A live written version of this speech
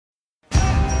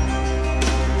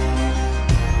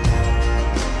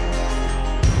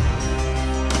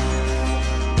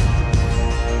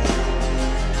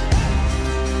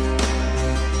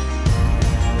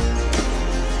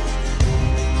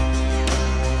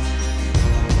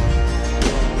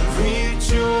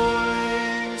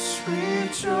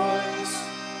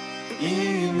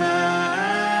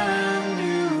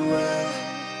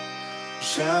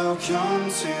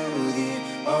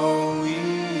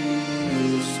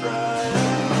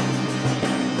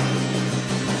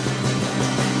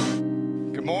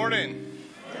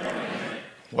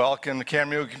Welcome to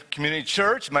Camarillo Community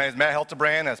Church. My name is Matt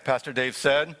Heltebrand, as Pastor Dave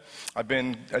said. I've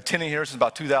been attending here since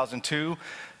about 2002.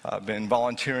 I've been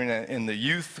volunteering in the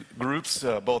youth groups,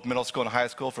 both middle school and high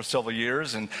school, for several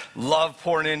years, and love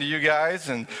pouring into you guys.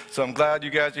 And so I'm glad you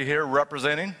guys are here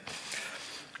representing.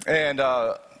 And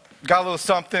got a little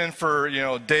something for,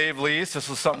 Dave Lees. This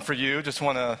was something for you. Just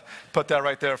want to put that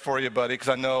right there for you, buddy, because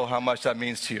I know how much that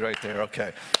means to you right there.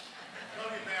 Okay.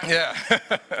 Yeah.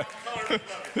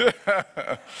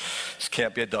 Just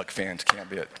can't be a Duck fan. Can't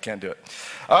do it.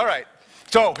 All right.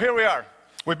 So here we are.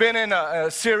 We've been in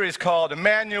a series called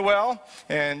Emmanuel,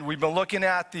 and we've been looking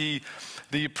at the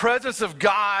presence of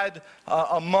God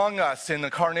among us in the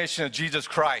incarnation of Jesus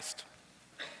Christ.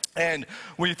 And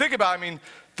when you think about it,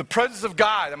 the presence of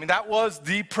God, that was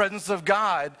the presence of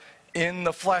God in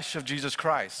the flesh of Jesus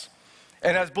Christ.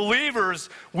 And as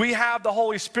believers, we have the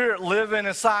Holy Spirit living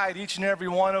inside each and every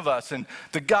one of us. And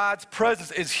the God's presence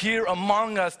is here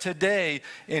among us today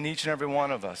in each and every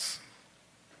one of us.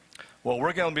 Well,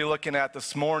 we're going to be looking at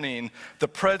this morning the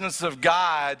presence of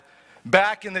God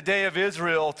back in the day of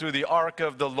Israel through the Ark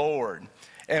of the Lord.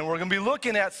 And we're going to be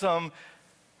looking at some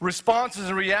responses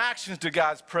and reactions to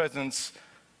God's presence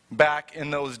back in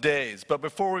those days. But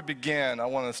before we begin, I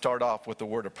want to start off with a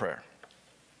word of prayer.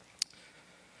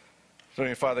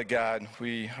 Dear Father God,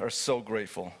 we are so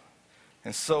grateful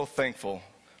and so thankful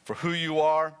for who you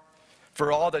are,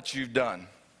 for all that you've done.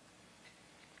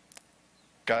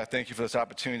 God, I thank you for this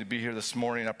opportunity to be here this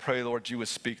morning. I pray, Lord, you would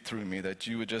speak through me, that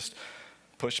you would just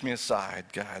push me aside,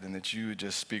 God, and that you would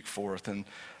just speak forth, and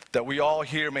that we all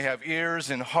here may have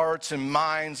ears and hearts and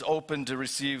minds open to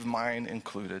receive, mine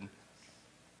included.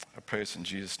 I pray this in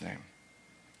Jesus' name.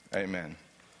 Amen.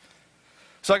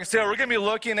 So like I said, we're going to be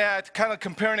looking at kind of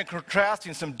comparing and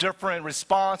contrasting some different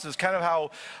responses, kind of how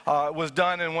it was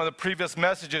done in one of the previous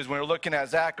messages when we were looking at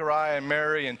Zechariah and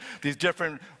Mary and these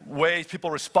different ways people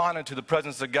responded to the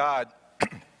presence of God.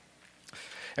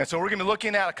 And so we're going to be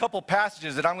looking at a couple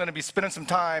passages that I'm going to be spending some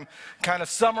time kind of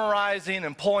summarizing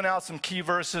and pulling out some key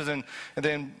verses and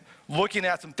then looking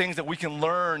at some things that we can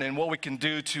learn and what we can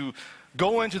do to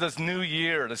go into this new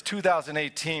year, this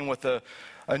 2018, with a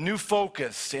new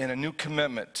focus and a new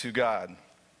commitment to God.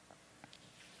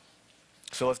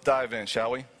 So let's dive in,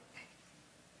 shall we?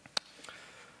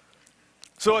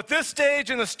 So at this stage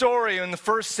in the story, in the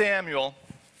 1 Samuel,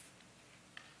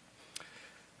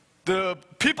 the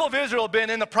people of Israel have been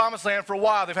in the promised land for a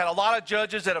while. They've had a lot of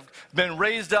judges that have been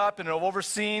raised up and have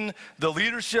overseen the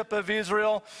leadership of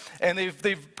Israel. And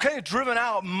they've kind of driven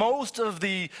out most of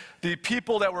the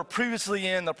people that were previously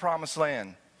in the promised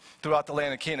land throughout the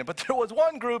land of Canaan. But there was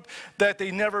one group that they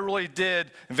never really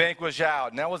did vanquish out,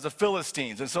 and that was the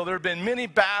Philistines. And so there have been many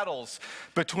battles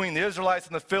between the Israelites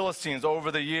and the Philistines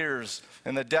over the years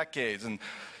and the decades. And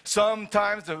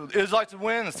sometimes the Israelites would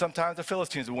win, and sometimes the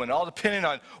Philistines would win, all depending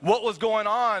on what was going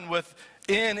on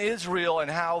within Israel and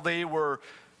how they were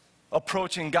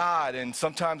approaching God. And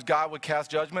sometimes God would cast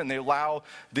judgment, and they allow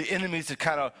the enemies to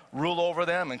kind of rule over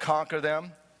them and conquer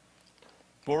them.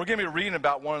 Well, we're going to be reading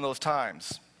about one of those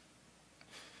times.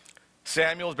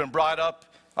 Samuel has been brought up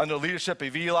under the leadership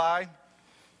of Eli.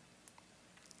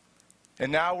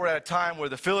 And now we're at a time where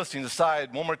the Philistines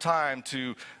decide one more time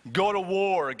to go to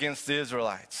war against the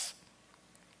Israelites.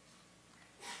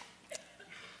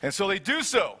 And so they do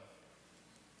so.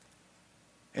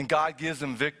 And God gives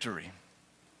them victory.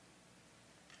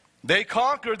 They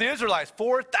conquered the Israelites.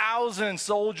 4,000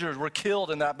 soldiers were killed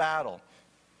in that battle.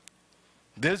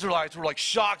 The Israelites were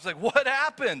shocked, what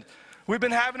happened? We've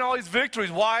been having all these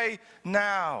victories. Why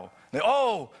now?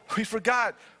 We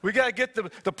forgot. We got to get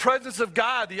the presence of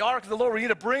God, the Ark of the Lord. We need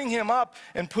to bring him up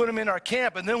and put him in our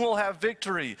camp, and then we'll have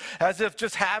victory. As if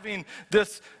just having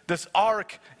this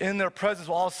Ark in their presence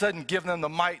will all of a sudden give them the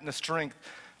might and the strength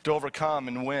to overcome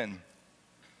and win.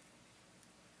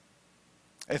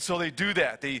 And so they do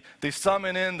that. They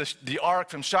summon in the ark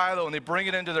from Shiloh, and they bring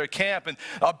it into their camp, and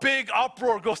a big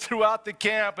uproar goes throughout the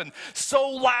camp, and so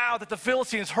loud that the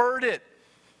Philistines heard it.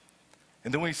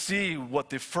 And then we see what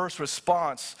the first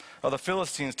response of the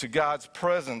Philistines to God's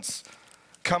presence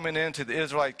coming into the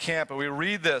Israelite camp. And we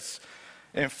read this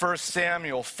in 1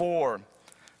 Samuel 4,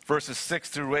 verses 6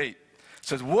 through 8. It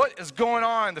says, "What is going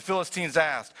on?" the Philistines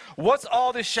asked. "What's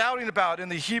all this shouting about in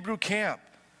the Hebrew camp?"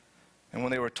 And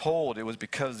when they were told it was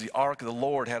because the ark of the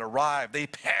Lord had arrived, they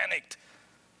panicked.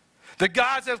 "The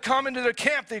gods have come into their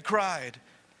camp," they cried.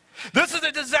 "This is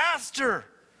a disaster.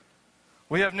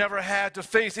 We have never had to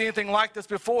face anything like this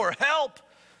before. Help!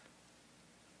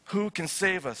 Who can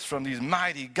save us from these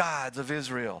mighty gods of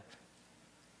Israel?"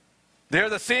 They're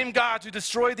the same gods who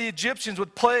destroyed the Egyptians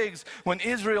with plagues when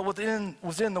Israel was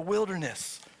in the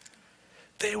wilderness.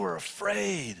 they were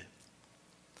afraid.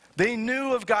 They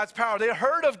knew of God's power. They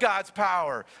heard of God's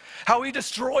power, how he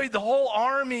destroyed the whole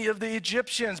army of the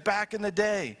Egyptians back in the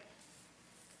day.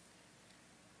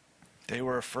 They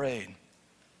were afraid.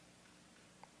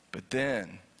 But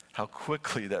then, how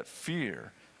quickly that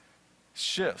fear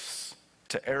shifts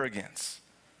to arrogance.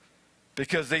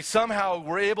 Because they somehow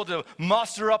were able to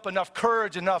muster up enough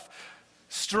courage, enough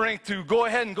strength to go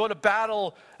ahead and go to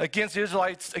battle against the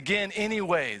Israelites again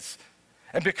anyways.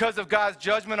 And because of God's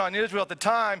judgment on Israel at the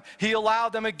time, he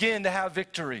allowed them again to have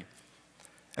victory.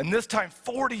 And this time,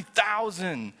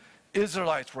 40,000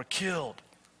 Israelites were killed.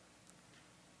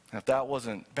 And if that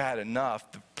wasn't bad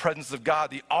enough, the presence of God,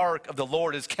 the ark of the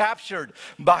Lord, is captured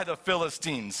by the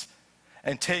Philistines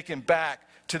and taken back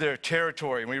to their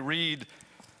territory. And we read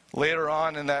later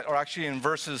on in that, or actually in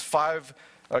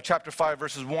chapter 5,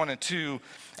 verses 1 and 2,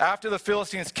 after the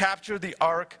Philistines captured the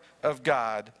ark of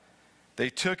God, they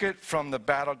took it from the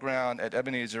battleground at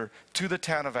Ebenezer to the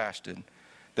town of Ashdod.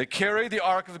 They carried the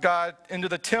ark of God into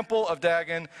the temple of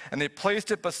Dagon, and they placed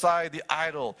it beside the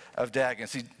idol of Dagon.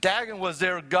 See, Dagon was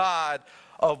their god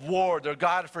of war, their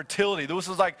god of fertility. This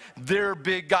was like their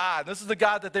big god. This is the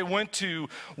god that they went to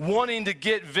wanting to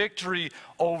get victory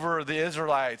over the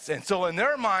Israelites. And so in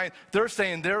their mind, they're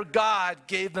saying their God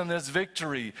gave them this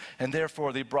victory, and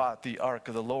therefore they brought the ark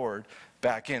of the Lord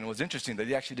back in. It was interesting that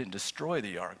they actually didn't destroy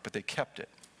the ark, but they kept it.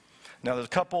 Now, there's a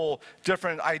couple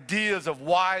different ideas of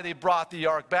why they brought the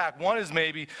ark back. One is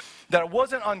maybe that it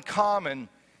wasn't uncommon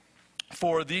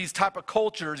for these type of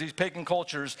cultures, these pagan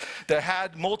cultures that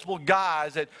had multiple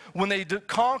gods, that when they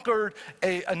conquered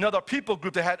another people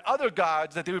group that had other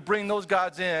gods, that they would bring those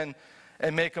gods in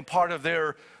and make them part of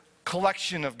their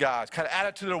collection of gods, kind of add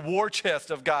it to their war chest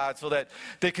of gods so that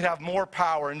they could have more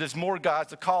power and there's more gods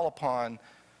to call upon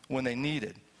when they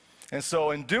needed. And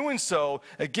so in doing so,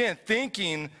 again,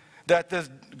 thinking that this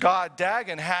god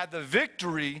Dagon had the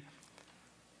victory,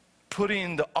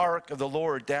 putting the ark of the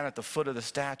Lord down at the foot of the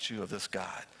statue of this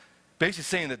god. Basically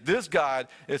saying that this god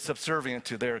is subservient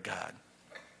to their god.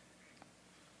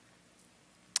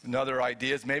 Another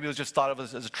idea is maybe it was just thought of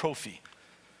as a trophy.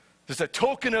 Just a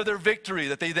token of their victory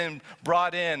that they then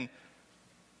brought in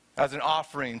as an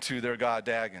offering to their god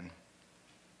Dagon.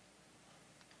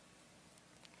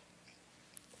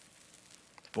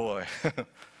 Boy,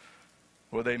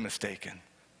 were they mistaken.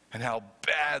 And how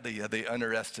badly had they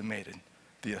underestimated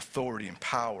the authority and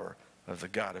power of the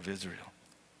God of Israel.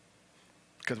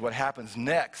 Because what happens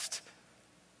next,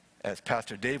 as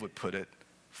Pastor Dave would put it,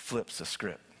 flips the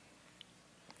script.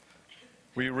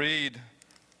 We read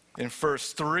in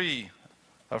verse 3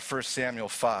 of 1 Samuel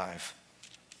 5.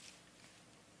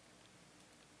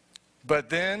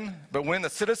 But when the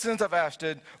citizens of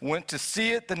Ashdod went to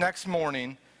see it the next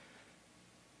morning,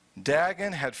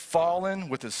 Dagon had fallen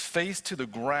with his face to the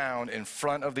ground in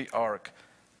front of the ark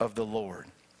of the Lord.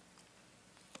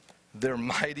 Their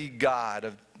mighty god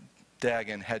of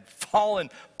Dagon had fallen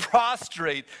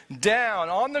prostrate down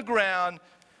on the ground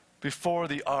before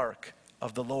the ark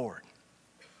of the Lord.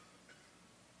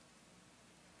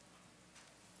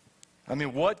 I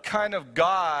mean, what kind of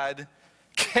God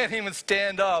can't even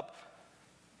stand up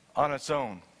on its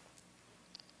own?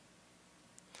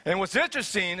 And what's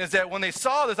interesting is that when they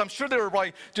saw this, I'm sure they were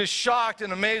like just shocked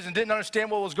and amazed and didn't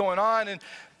understand what was going on. And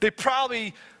they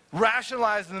probably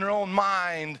rationalized in their own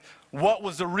mind what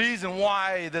was the reason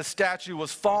why this statue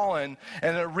was fallen.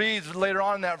 And it reads later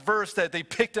on in that verse that they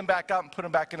picked him back up and put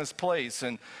him back in his place.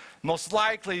 And most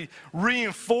likely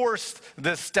reinforced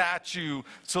this statue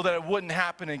so that it wouldn't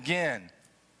happen again.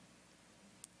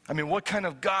 I mean, what kind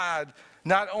of God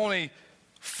not only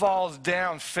falls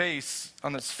down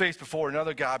on his face before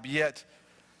another God, but yet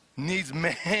needs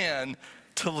man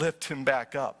to lift him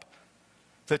back up?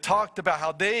 They talked about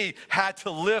how they had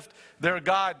to lift their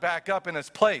God back up in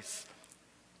his place.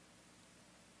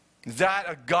 Is that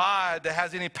a God that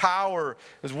has any power,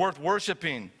 is worth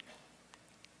worshiping?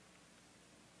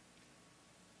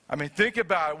 I mean, think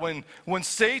about it. When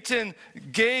Satan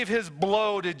gave his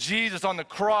blow to Jesus on the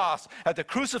cross at the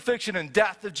crucifixion and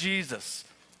death of Jesus,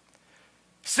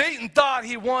 Satan thought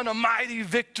he won a mighty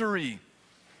victory.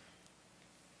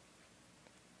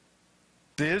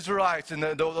 The Israelites and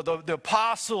the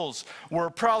apostles were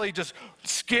probably just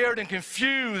scared and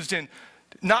confused and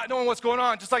not knowing what's going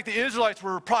on, just like the Israelites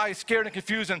were probably scared and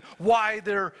confused and why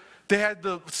they had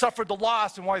suffered the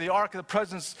loss and why the ark of the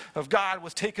presence of God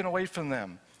was taken away from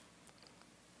them.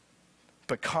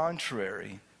 But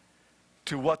contrary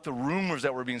to what the rumors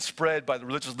that were being spread by the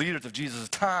religious leaders of Jesus'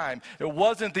 time, it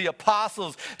wasn't the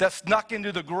apostles that snuck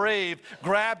into the grave,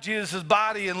 grabbed Jesus'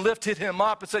 body and lifted him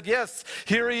up and said, yes,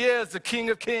 here he is, the King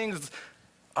of Kings,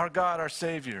 our God, our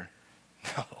Savior.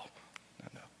 No.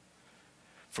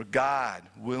 For God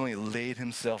willingly laid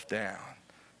himself down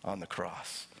on the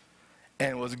cross.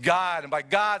 And it was God, and by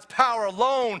God's power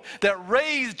alone, that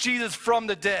raised Jesus from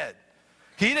the dead.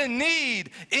 He didn't need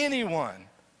anyone.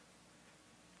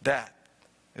 That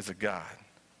is a God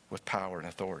with power and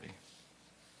authority.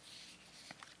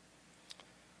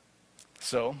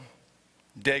 So,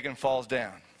 Dagon falls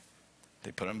down.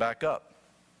 They put him back up.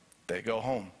 They go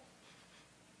home.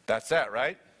 That's that,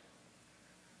 right?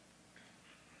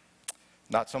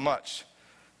 Not so much.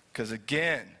 Because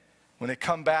again, when they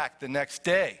come back the next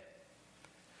day,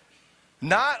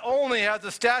 not only has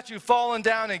the statue fallen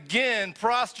down again,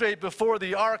 prostrate before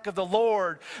the ark of the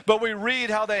Lord, but we read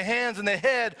how the hands and the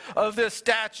head of this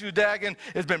statue, Dagon,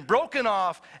 has been broken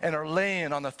off and are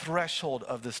laying on the threshold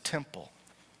of this temple.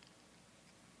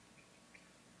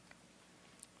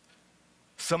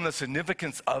 Some of the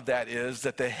significance of that is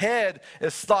that the head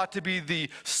is thought to be the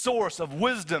source of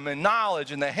wisdom and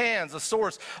knowledge, and the hands the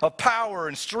source of power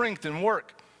and strength and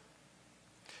work.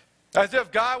 As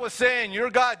if God was saying, your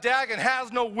God Dagon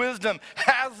has no wisdom,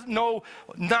 has no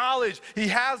knowledge, he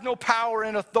has no power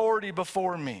and authority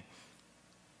before me.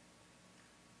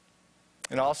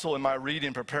 And also in my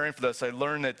reading, preparing for this, I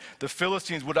learned that the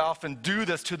Philistines would often do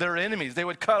this to their enemies. They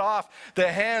would cut off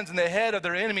the hands and the head of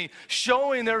their enemy,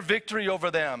 showing their victory over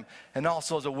them, and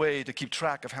also as a way to keep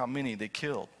track of how many they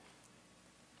killed.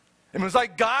 It was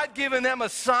like God giving them a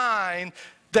sign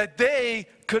that they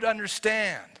could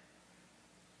understand.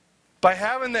 By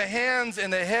having the hands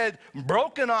and the head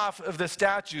broken off of the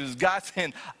statues, God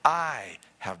saying, I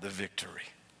have the victory.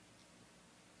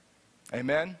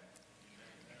 Amen?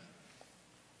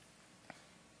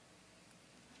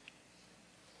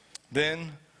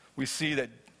 Then we see that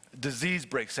disease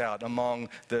breaks out among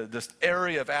this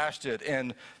area of Ashdod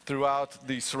and throughout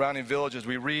the surrounding villages.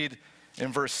 We read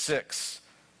in verse 6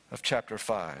 of chapter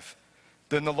 5.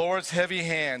 Then the Lord's heavy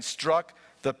hand struck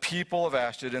the people of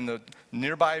Ashdod and the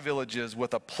nearby villages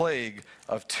with a plague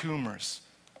of tumors.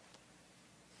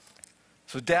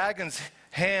 So Dagon's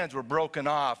hands were broken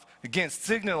off, again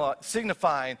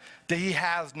signifying that he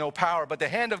has no power. But the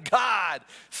hand of God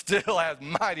still has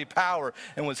mighty power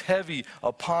and was heavy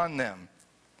upon them.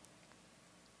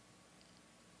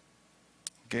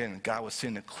 Again, God was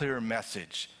sending a clear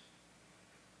message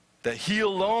that he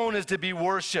alone is to be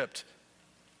worshiped.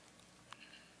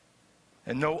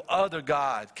 And no other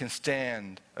God can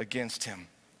stand against him.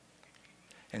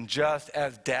 And just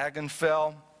as Dagon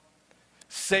fell,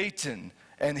 Satan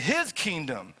and his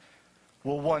kingdom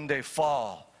will one day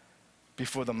fall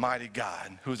before the mighty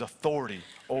God who has authority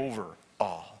over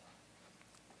all.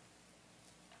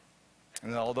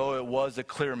 And although it was a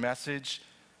clear message,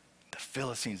 the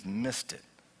Philistines missed it.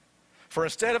 For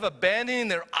instead of abandoning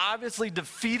their obviously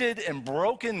defeated and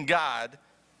broken God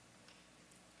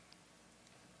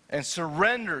and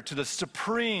surrender to the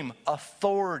supreme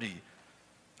authority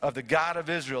of the God of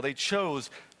Israel, they chose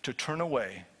to turn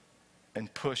away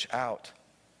and push out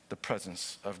the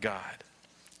presence of God.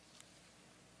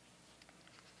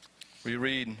 We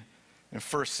read in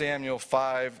 1 Samuel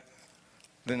 5,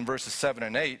 then verses 7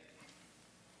 and 8.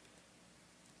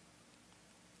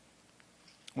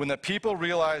 When the people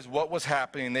realized what was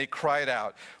happening, they cried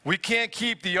out, "We can't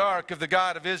keep the ark of the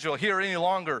God of Israel here any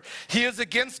longer. He is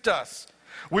against us.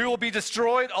 We will be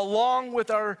destroyed along with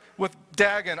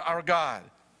Dagon, our God."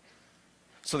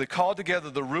 So they called together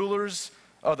the rulers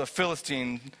of the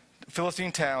Philistine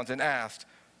towns and asked,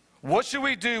 "What should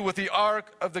we do with the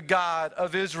ark of the God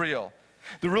of Israel?"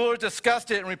 The rulers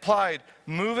discussed it and replied,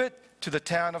 "Move it to the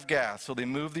town of Gath." So they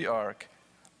moved the ark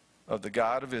of the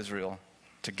God of Israel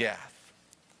to Gath.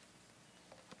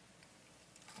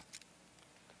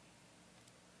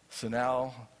 So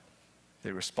now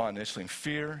they respond initially in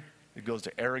fear. It goes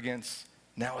to arrogance.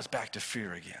 Now it's back to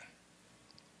fear again.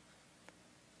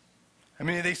 I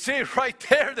mean, they say right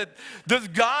there that this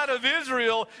God of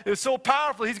Israel is so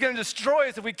powerful, he's going to destroy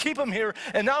us if we keep him here.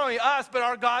 And not only us, but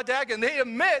our God Dagon. They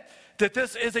admit that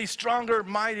this is a stronger,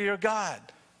 mightier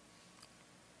God.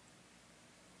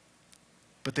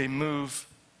 But they move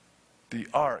the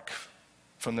ark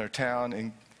from their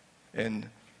town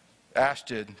in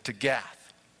Ashdod to Gath.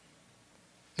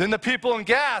 Then the people in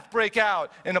Gath break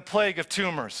out in a plague of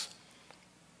tumors.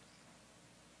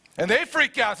 And they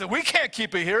freak out and say, "We can't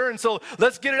keep it here, and so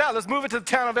let's get it out. Let's move it to the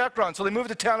town of Ekron." So they move it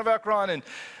to the town of Ekron, and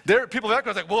their people of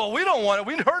Ekron are like, "Well, we don't want it.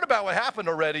 We heard about what happened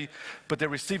already." But they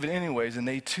receive it anyways, and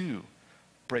they too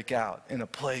break out in a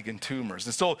plague and tumors.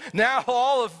 And so now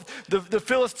all of the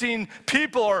Philistine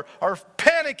people are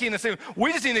panicking and saying,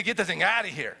 "We just need to get this thing out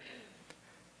of here."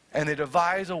 And they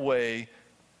devise a way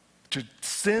to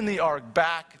send the ark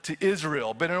back to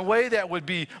Israel, but in a way that would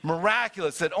be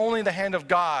miraculous, that only the hand of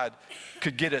God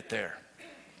could get it there.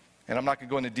 And I'm not going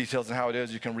to go into details on how it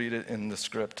is. You can read it in the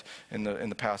script, in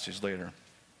the passage later.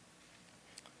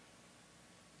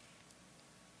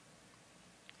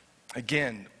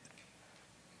 Again,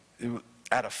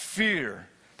 out of fear,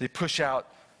 they push out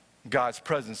God's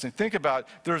presence. And think about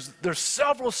it, there's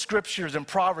several scriptures and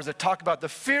Proverbs that talk about the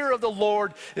fear of the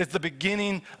Lord is the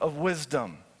beginning of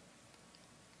wisdom.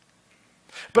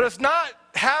 But it's not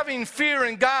having fear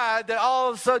in God that all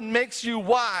of a sudden makes you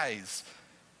wise.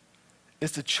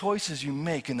 It's the choices you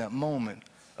make in that moment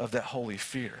of that holy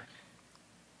fear.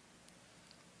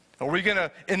 Are we going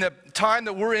to, in the time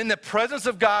that we're in the presence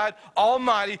of God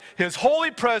Almighty, His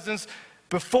holy presence,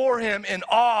 before Him in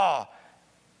awe,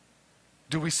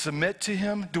 do we submit to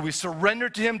Him? Do we surrender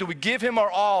to Him? Do we give Him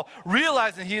our all,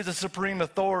 realizing He is the supreme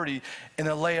authority, and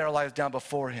then lay our lives down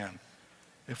before Him?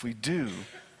 If we do,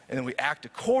 and then we act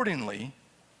accordingly,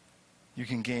 you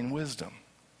can gain wisdom.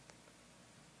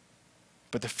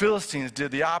 But the Philistines did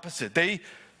the opposite. They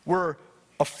were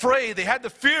afraid. They had the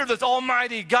fear of this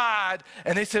almighty God,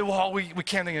 and they said, well, we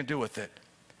can't have anything to do with it.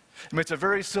 I mean, it's a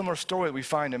very similar story that we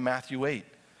find in Matthew 8.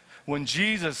 When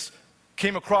Jesus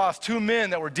came across two men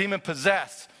that were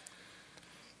demon-possessed,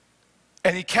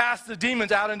 and He cast the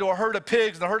demons out into a herd of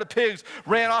pigs, and the herd of pigs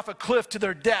ran off a cliff to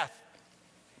their death.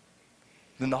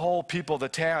 Then the whole people of the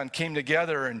town came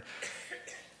together, and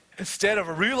instead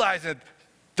of realizing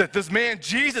that this man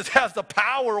Jesus has the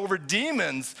power over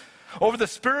demons, over the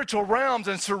spiritual realms,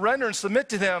 and surrender and submit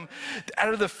to them,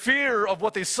 out of the fear of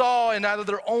what they saw and out of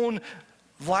their own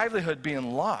livelihood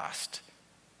being lost,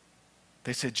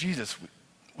 they said, Jesus,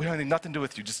 we don't have nothing to do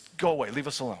with you. Just go away. Leave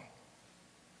us alone.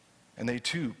 And they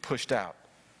too pushed out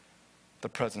the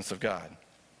presence of God.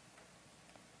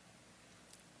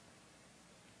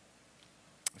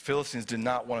 The Philistines did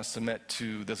not want to submit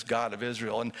to this God of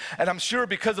Israel. And I'm sure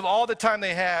because of all the time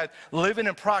they had living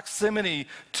in proximity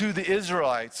to the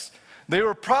Israelites, they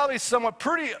were probably somewhat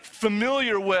pretty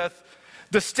familiar with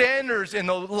the standards and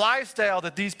the lifestyle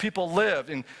that these people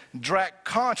lived, in direct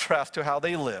contrast to how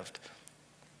they lived.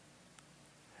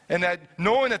 And that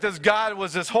knowing that this God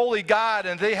was this holy God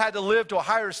and they had to live to a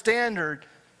higher standard,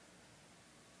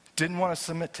 didn't want to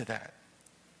submit to that.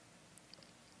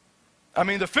 I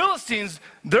mean, the Philistines,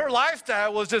 their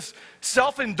lifestyle was just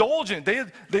self-indulgent.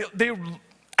 They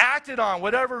acted on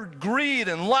whatever greed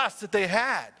and lust that they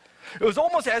had. It was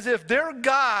almost as if their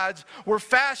gods were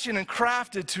fashioned and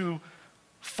crafted to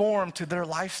form to their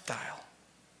lifestyle,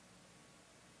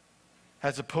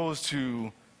 as opposed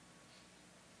to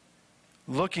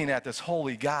looking at this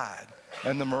holy God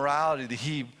and the morality that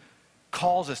He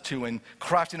calls us to, and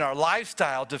crafting our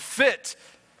lifestyle to fit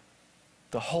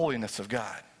the holiness of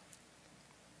God.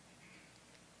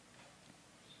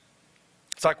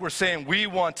 It's like we're saying we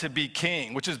want to be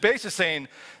king, which is basically saying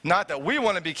not that we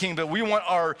want to be king, but we want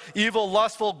our evil,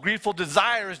 lustful, greedful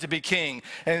desires to be king.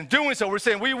 And in doing so, we're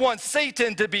saying we want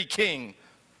Satan to be king.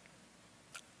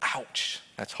 Ouch,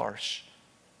 that's harsh.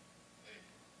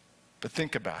 But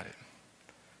think about it.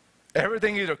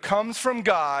 Everything either comes from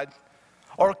God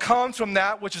or comes from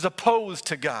that which is opposed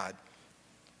to God.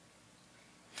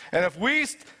 And if we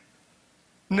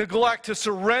neglect to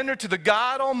surrender to the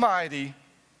God Almighty,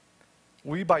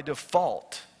 we by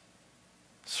default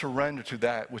surrender to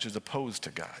that which is opposed to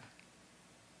God.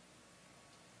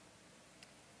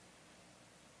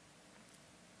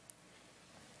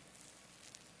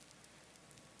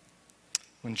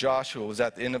 When Joshua was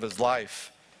at the end of his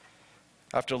life,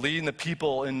 after leading the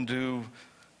people into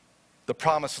the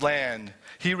promised land,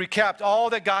 he recapped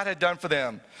all that God had done for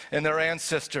them and their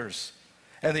ancestors,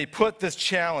 and he put this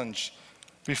challenge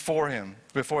before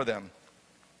them.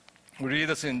 We read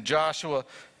this in Joshua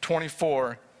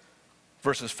 24,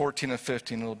 verses 14 and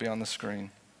 15. It'll be on the screen.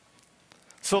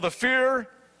 So fear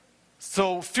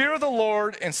the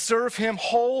Lord and serve Him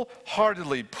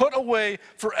wholeheartedly. Put away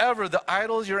forever the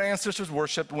idols your ancestors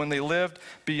worshipped when they lived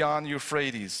beyond the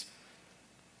Euphrates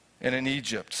and in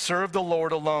Egypt. Serve the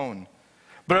Lord alone.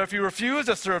 But if you refuse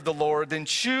to serve the Lord, then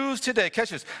choose today, catch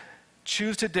this,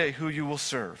 choose today who you will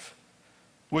serve.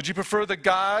 Would you prefer the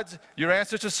gods your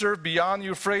ancestors served beyond the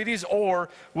Euphrates, or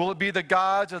will it be the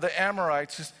gods of the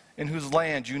Amorites in whose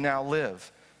land you now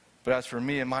live? But as for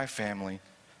me and my family,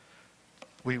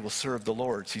 we will serve the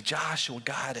Lord. See, Joshua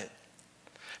got it.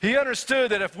 He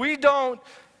understood that if we don't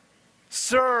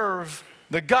serve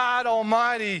the God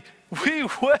Almighty, we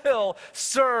will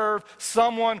serve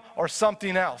someone or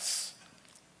something else.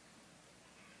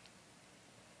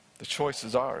 The choice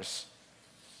is ours.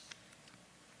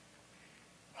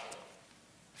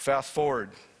 Fast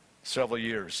forward several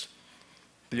years.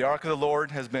 The ark of the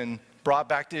Lord has been brought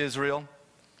back to Israel.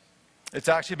 It's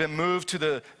actually been moved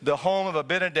to the home of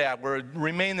Abinadab, where it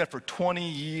remained there for 20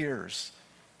 years.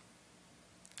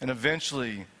 And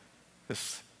eventually,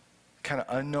 this kind of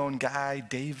unknown guy,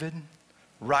 David,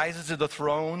 rises to the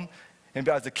throne and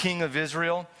as the king of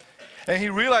Israel. And he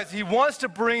realizes he wants to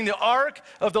bring the ark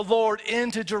of the Lord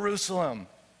into Jerusalem.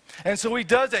 And so he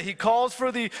does that. He calls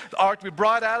for the ark to be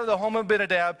brought out of the home of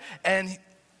Abinadab, and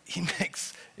he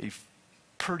makes a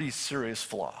pretty serious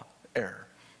error.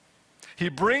 He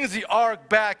brings the ark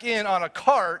back in on a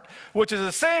cart, which is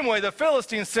the same way the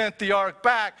Philistines sent the ark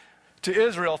back to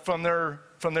Israel from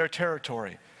their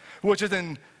territory, which is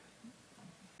in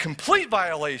complete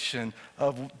violation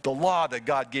of the law that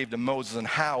God gave to Moses and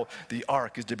how the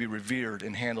ark is to be revered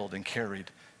and handled and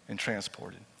carried and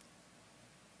transported.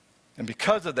 And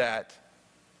because of that,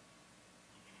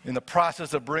 in the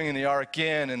process of bringing the ark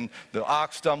in and the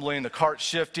ox stumbling, the cart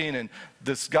shifting, and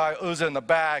this guy Uzzah in the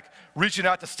back reaching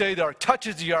out to steady the ark,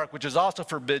 touches the ark, which is also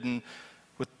forbidden,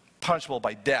 punishable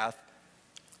by death,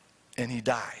 and he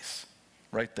dies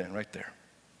right there.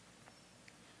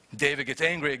 David gets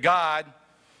angry at God,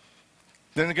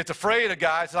 then he gets afraid of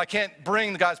God, says, I can't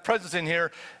bring God's presence in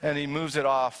here, and he moves it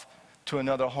off to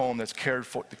another home that cares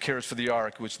for the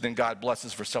ark, which then God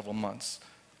blesses for several months.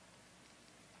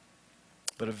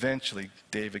 But eventually,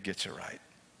 David gets it right.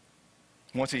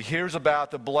 Once he hears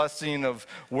about the blessing of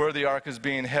where the ark is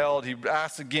being held, he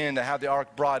asks again to have the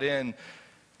ark brought in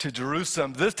to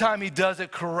Jerusalem. This time he does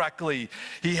it correctly.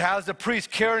 He has the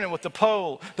priest carrying it with the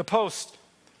post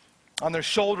on their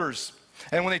shoulders.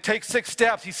 And when they take 6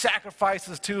 steps, he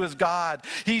sacrifices to his God.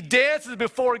 He dances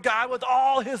before God with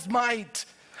all his might,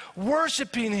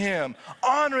 worshiping him,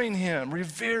 honoring him,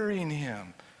 revering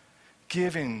him,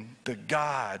 giving the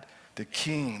God, the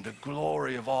King, the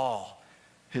glory of all,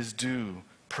 his due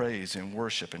praise and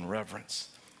worship and reverence.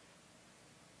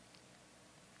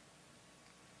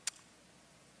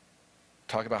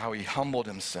 Talk about how he humbled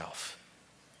himself.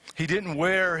 He didn't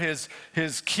wear his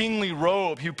kingly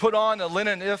robe. He put on a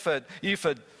linen ephod,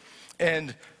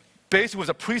 and basically was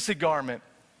a priestly garment,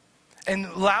 and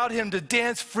allowed him to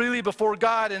dance freely before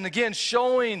God, and again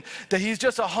showing that he's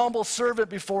just a humble servant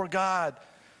before God.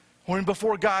 When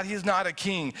before God, he's not a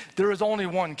king. There is only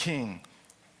one king.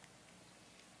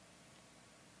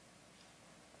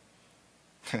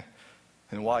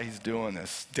 And while he's doing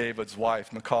this, David's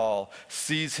wife, Michal,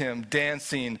 sees him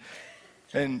dancing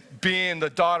and being the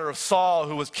daughter of Saul,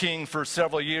 who was king for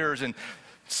several years, and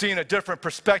seeing a different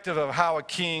perspective of how a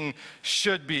king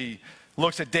should be,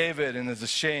 looks at David and is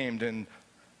ashamed and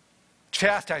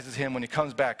chastises him when he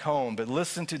comes back home. But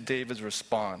listen to David's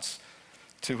response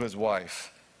to his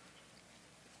wife.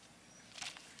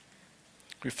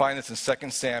 We find this in 2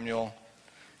 Samuel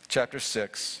chapter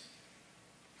 6,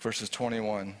 verses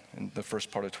 21 and the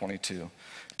first part of 22.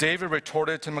 David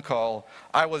retorted to Michal,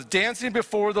 I was dancing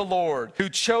before the Lord, who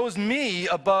chose me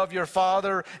above your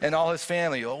father and all his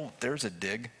family. Oh, there's a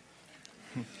dig.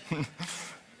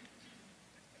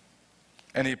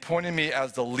 And he appointed me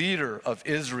as the leader of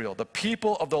Israel, the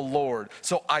people of the Lord.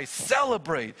 So I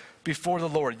celebrate before the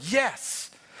Lord.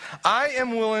 Yes, I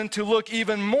am willing to look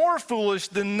even more foolish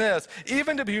than this,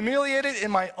 even to be humiliated in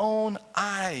my own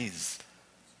eyes.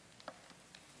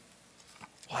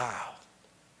 Wow.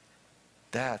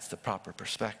 That's the proper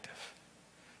perspective.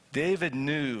 David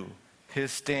knew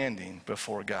his standing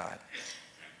before God.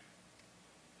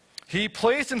 He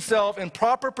placed himself in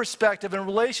proper perspective in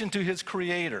relation to his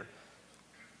Creator.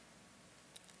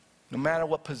 No matter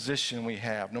what position we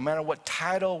have, no matter what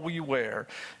title we wear,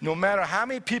 no matter how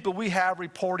many people we have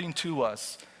reporting to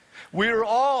us, we are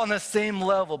all on the same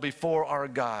level before our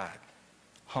God,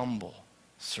 humble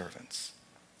servants.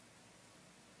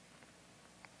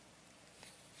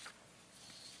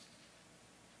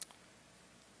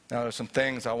 Now, there's some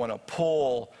things I want to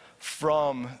pull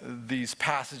from these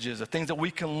passages, the things that we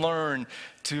can learn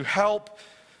to help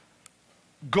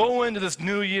go into this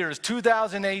new year,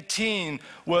 2018,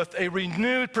 with a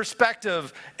renewed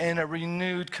perspective and a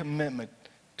renewed commitment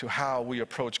to how we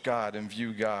approach God and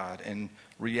view God and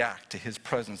react to his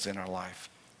presence in our life.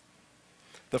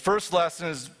 The first lesson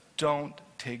is don't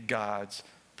take God's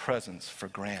presence for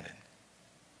granted.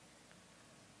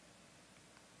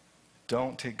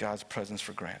 Don't take God's presence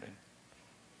for granted.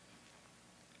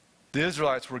 The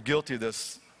Israelites were guilty of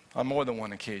this on more than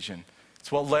one occasion.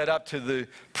 It's what led up to the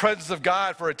presence of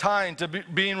God for a time to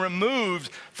being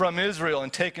removed from Israel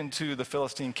and taken to the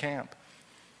Philistine camp.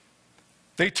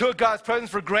 They took God's presence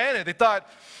for granted. They thought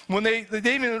when they didn't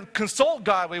even consult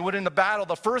God when they went into battle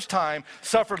the first time,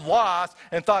 suffered loss,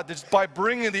 and thought that by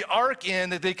bringing the ark in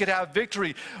that they could have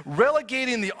victory,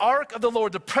 relegating the ark of the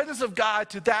Lord, the presence of God,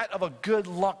 to that of a good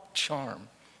luck charm.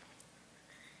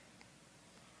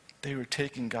 They were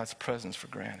taking God's presence for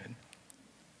granted.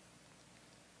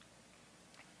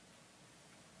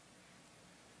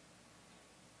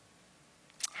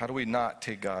 How do we not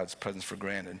take God's presence for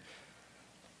granted?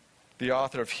 The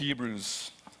author of Hebrews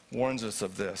warns us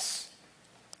of this.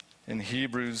 In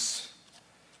Hebrews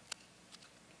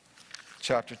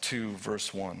chapter 2,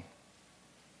 verse 1.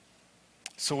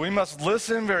 So we must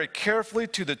listen very carefully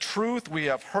to the truth we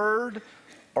have heard,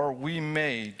 or we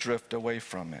may drift away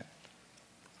from it.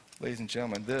 Ladies and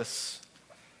gentlemen, this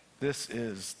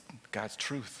is God's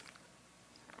truth.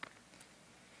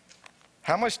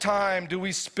 How much time do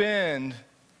we spend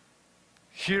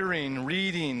hearing,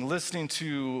 reading, listening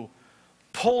to,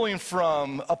 pulling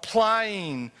from,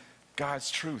 applying God's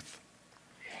truth?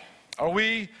 Are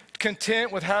we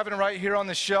content with having it right here on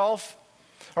the shelf?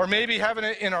 Or maybe having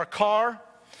it in our car?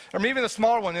 Or maybe the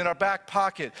smaller one in our back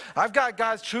pocket? I've got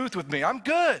God's truth with me. I'm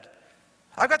good.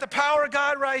 I've got the power of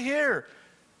God right here.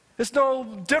 It's no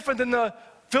different than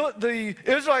the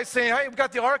Israelites saying, hey, we've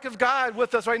got the ark of God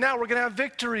with us right now. We're going to have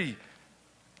victory.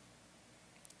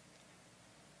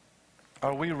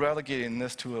 Are we relegating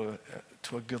this to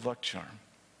a good luck charm?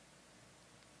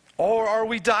 Or are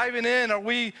we diving in? Are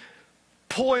we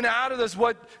pulling out of this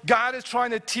what God is trying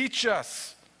to teach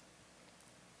us?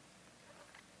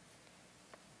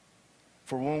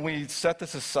 For when we set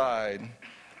this aside,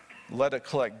 let it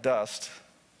collect dust,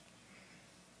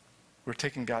 we're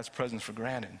taking God's presence for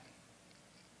granted.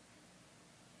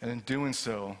 And in doing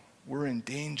so, we're in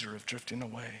danger of drifting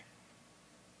away.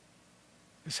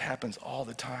 This happens all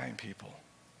the time, people.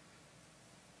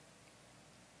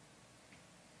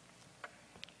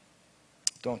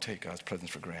 Don't take God's presence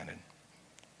for granted.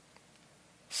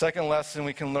 Second lesson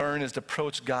we can learn is to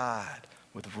approach God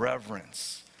with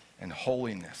reverence and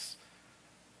holiness.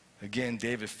 Again,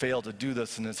 David failed to do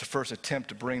this in his first attempt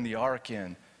to bring the ark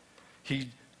in. He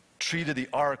treated the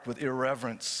ark with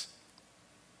irreverence.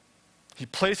 He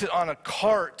placed it on a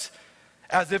cart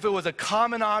as if it was a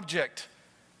common object,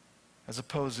 as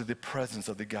opposed to the presence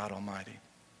of the God Almighty.